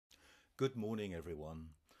Good morning, everyone.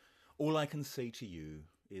 All I can say to you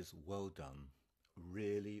is well done,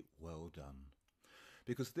 really well done,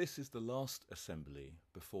 because this is the last assembly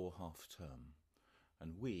before half term,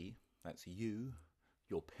 and we, that's you,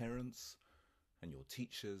 your parents, and your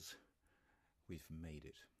teachers, we've made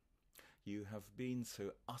it. You have been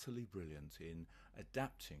so utterly brilliant in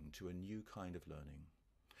adapting to a new kind of learning.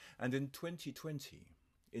 And in 2020,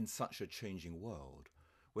 in such a changing world,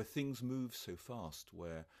 where things move so fast,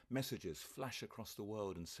 where messages flash across the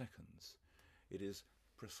world in seconds, it is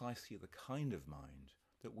precisely the kind of mind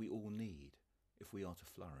that we all need if we are to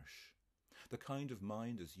flourish. The kind of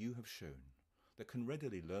mind, as you have shown, that can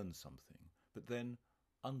readily learn something, but then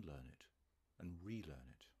unlearn it and relearn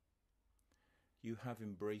it. You have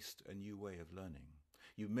embraced a new way of learning.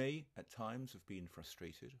 You may at times have been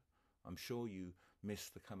frustrated. I'm sure you miss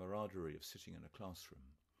the camaraderie of sitting in a classroom.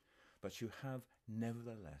 But you have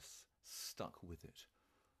nevertheless stuck with it,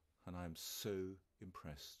 and I am so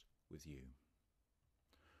impressed with you.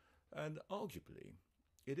 And arguably,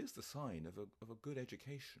 it is the sign of a good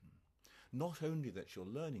education. Not only that you're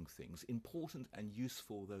learning things, important and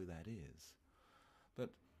useful though that is, but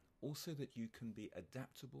also that you can be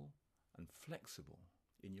adaptable and flexible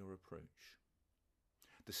in your approach.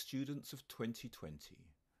 The students of 2020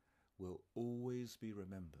 will always be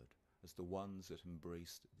remembered as the ones that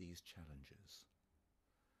embraced these challenges.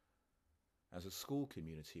 As a school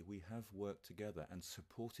community, we have worked together and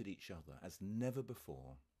supported each other as never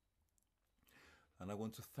before. And I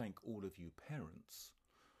want to thank all of you parents.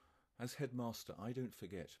 As headmaster, I don't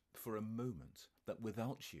forget for a moment that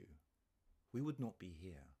without you, we would not be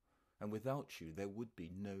here. And without you, there would be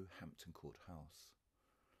no Hampton Court House.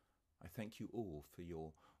 I thank you all for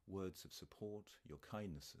your words of support, your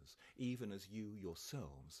kindnesses, even as you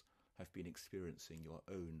yourselves have been experiencing your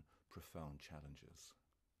own profound challenges.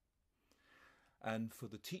 And for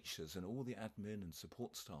the teachers and all the admin and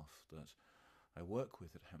support staff that I work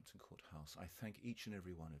with at Hampton Court House, I thank each and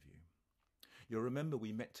every one of you. You'll remember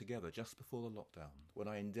we met together just before the lockdown when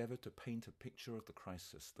I endeavoured to paint a picture of the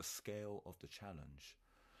crisis, the scale of the challenge,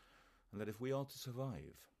 and that if we are to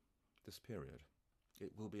survive this period,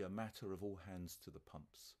 it will be a matter of all hands to the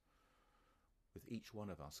pumps, with each one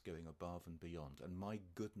of us going above and beyond. And my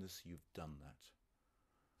goodness, you've done that.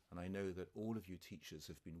 And I know that all of you teachers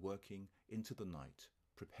have been working into the night,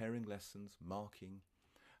 preparing lessons, marking,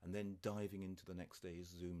 and then diving into the next day's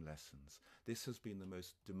Zoom lessons. This has been the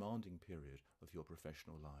most demanding period of your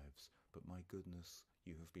professional lives, but my goodness,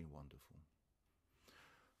 you have been wonderful.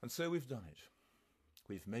 And so we've done it.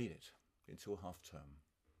 We've made it into a half term.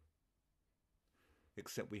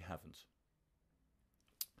 Except we haven't.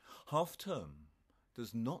 Half term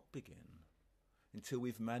does not begin until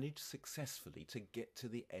we've managed successfully to get to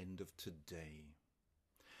the end of today.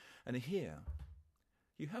 And here,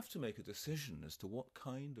 you have to make a decision as to what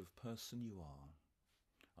kind of person you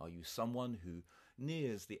are. Are you someone who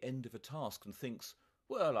nears the end of a task and thinks,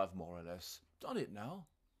 well, I've more or less done it now,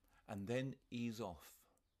 and then ease off?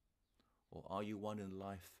 Or are you one in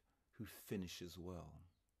life who finishes well?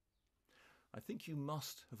 I think you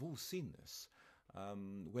must have all seen this,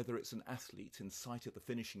 whether it's an athlete in sight of the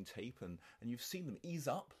finishing tape and you've seen them ease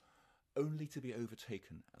up only to be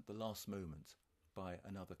overtaken at the last moment by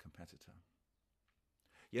another competitor.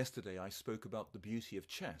 Yesterday I spoke about the beauty of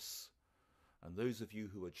chess, and those of you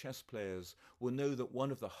who are chess players will know that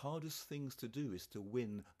one of the hardest things to do is to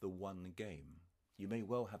win the one game. You may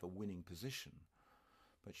well have a winning position,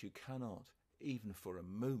 but you cannot, even for a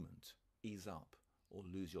moment, ease up or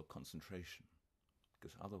lose your concentration,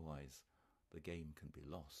 because otherwise the game can be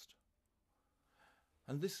lost.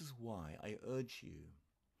 And this is why I urge you,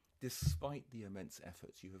 despite the immense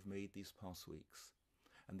efforts you have made these past weeks,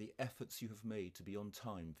 and the efforts you have made to be on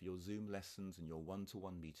time for your Zoom lessons and your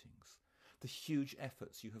one-to-one meetings, the huge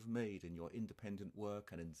efforts you have made in your independent work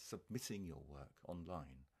and in submitting your work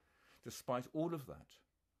online, despite all of that,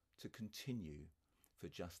 to continue for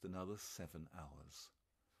just another 7 hours.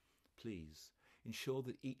 Please, ensure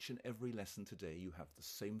that each and every lesson today you have the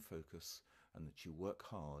same focus and that you work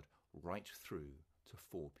hard right through to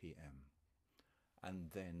 4 p.m. And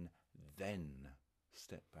then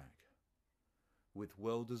step back with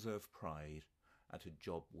well-deserved pride at a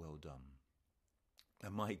job well done.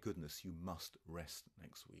 And my goodness, you must rest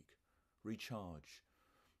next week. Recharge.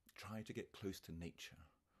 Try to get close to nature.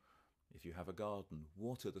 If you have a garden,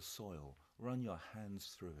 water the soil, run your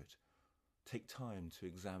hands through it. Take time to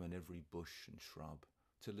examine every bush and shrub,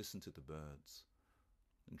 to listen to the birds,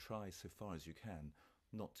 and try so far as you can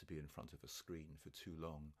not to be in front of a screen for too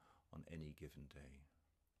long on any given day.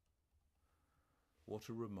 What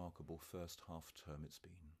a remarkable first half term it's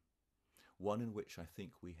been. one in which I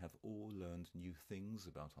think we have all learned new things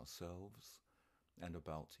about ourselves and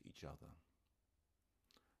about each other.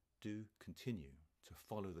 Do continue to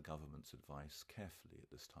follow the government's advice carefully at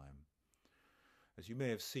this time. As you may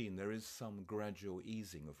have seen, there is some gradual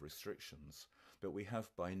easing of restrictions, but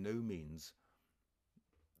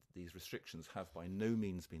these restrictions have by no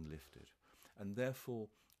means been lifted, and therefore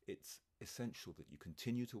it's essential that you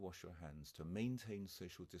continue to wash your hands, to maintain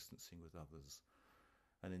social distancing with others,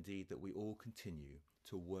 and indeed that we all continue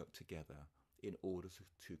to work together in order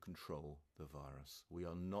to control the virus. We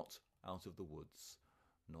are not out of the woods,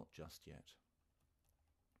 not just yet.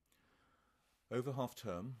 Over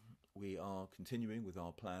half-term, we are continuing with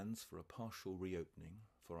our plans for a partial reopening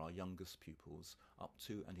for our youngest pupils up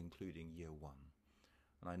to and including Year 1.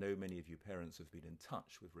 And I know many of you parents have been in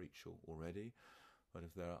touch with Rachel already, but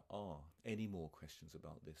if there are any more questions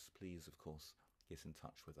about this, please, of course, get in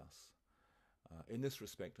touch with us. In this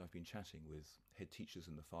respect, I've been chatting with head teachers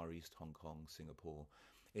in the Far East, Hong Kong, Singapore,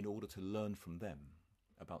 in order to learn from them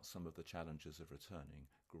about some of the challenges of returning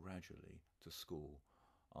gradually to school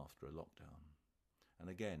after a lockdown. And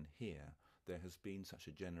again, here, there has been such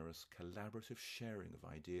a generous collaborative sharing of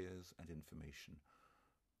ideas and information.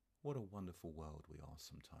 What a wonderful world we are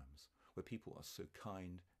sometimes, where people are so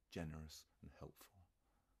kind, generous and helpful.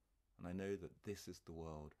 And I know that this is the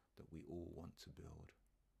world that we all want to build.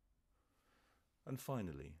 And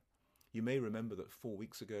finally, you may remember that 4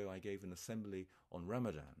 weeks ago I gave an assembly on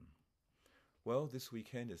Ramadan. Well, this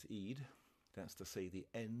weekend is Eid, that's to say the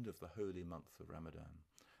end of the holy month of Ramadan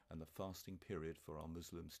and the fasting period for our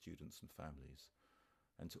Muslim students and families.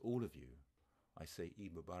 And to all of you, I say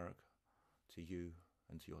Eid Mubarak to you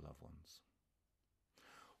and to your loved ones.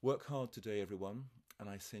 Work hard today, everyone, and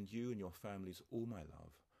I send you and your families all my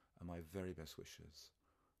love and my very best wishes.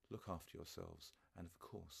 Look after yourselves and, of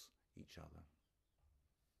course, each other.